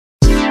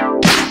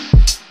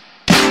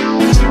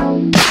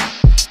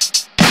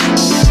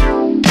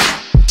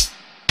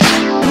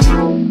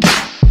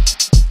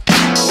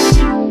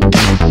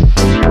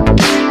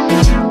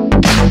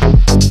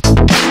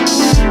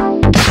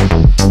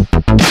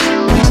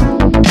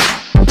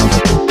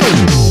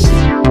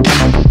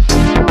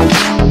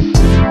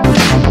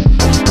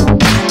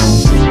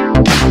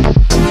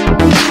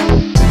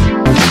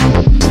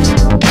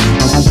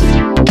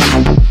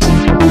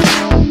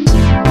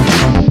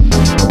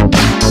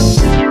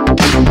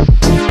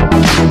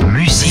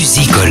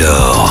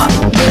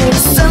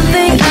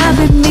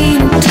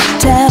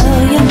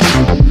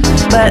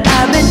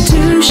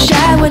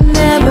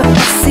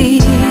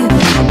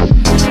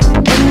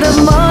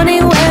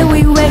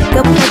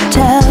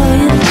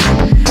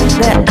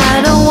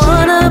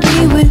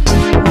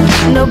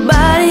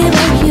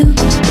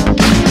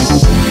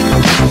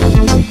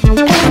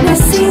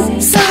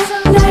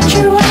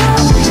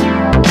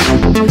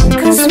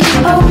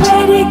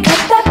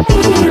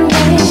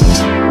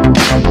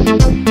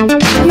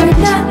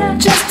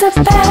just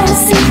a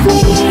passing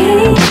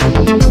fleet.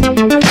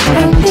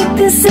 I think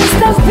this is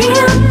the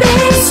real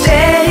thing.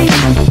 Steady,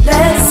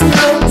 let's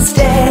go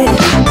steady.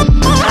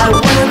 I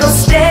wanna go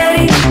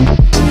steady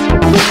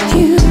with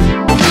you.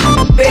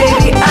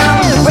 Baby,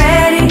 I'm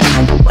ready.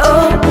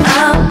 Oh,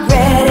 I'm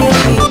ready.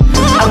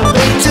 I'm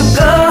ready to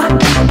go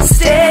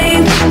steady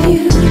with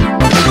you.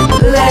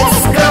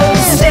 Let's go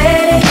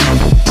steady.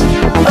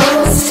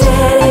 Oh,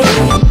 steady.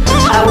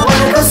 I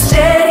wanna go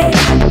steady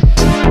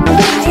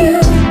with you.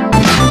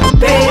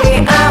 Baby,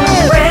 I'm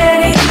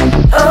ready.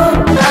 Oh,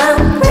 I'm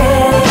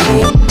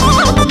ready.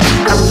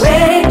 I'm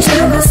ready to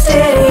go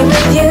steady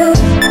with you.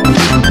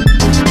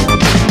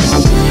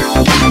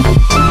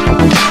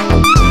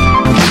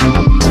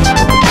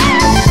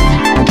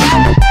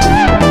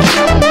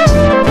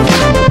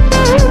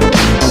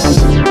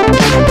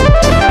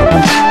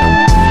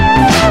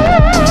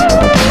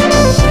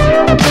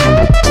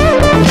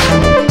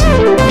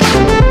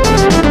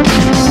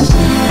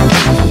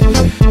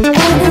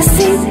 And it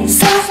seems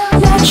so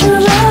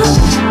natural,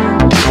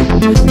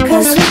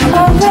 'cause we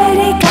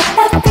already got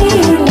that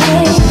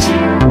feeling.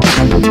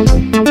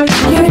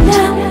 You're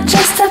not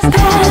just a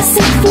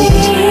passing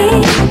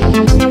fleet.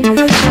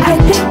 I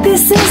think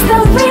this is the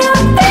real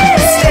thing.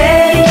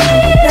 Steady,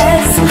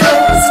 let's go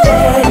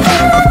steady.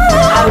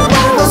 I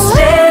wanna go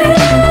steady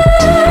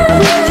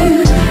with you.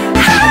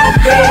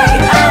 Baby,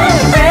 I'm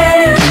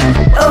ready.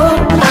 Oh,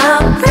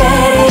 I'm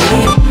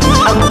ready.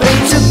 I'm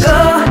ready to go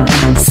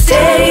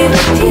steady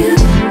with you.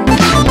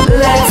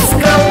 Let's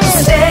go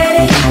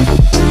steady.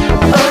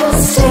 Oh,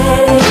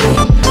 steady.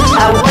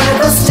 I wanna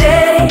go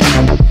steady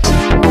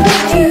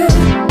with you.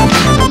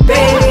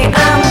 Baby,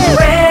 I'm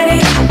ready.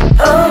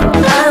 Oh,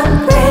 I'm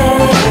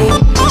ready.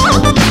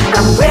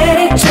 I'm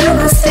ready to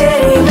go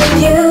steady with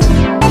you.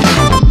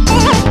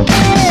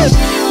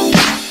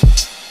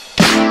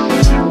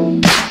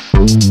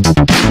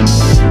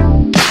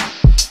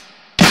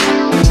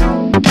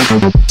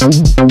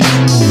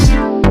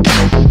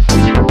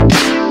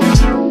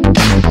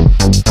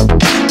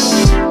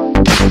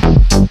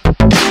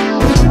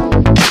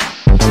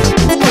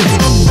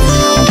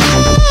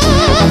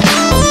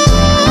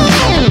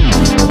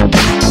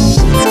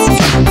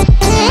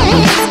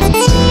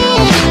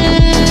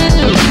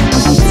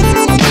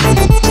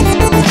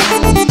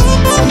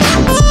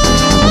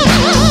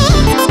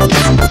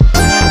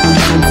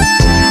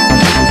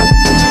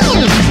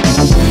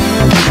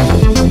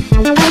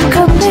 I'm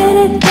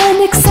committed and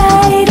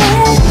excited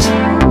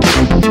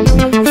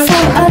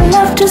for our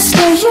love to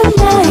stay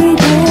united.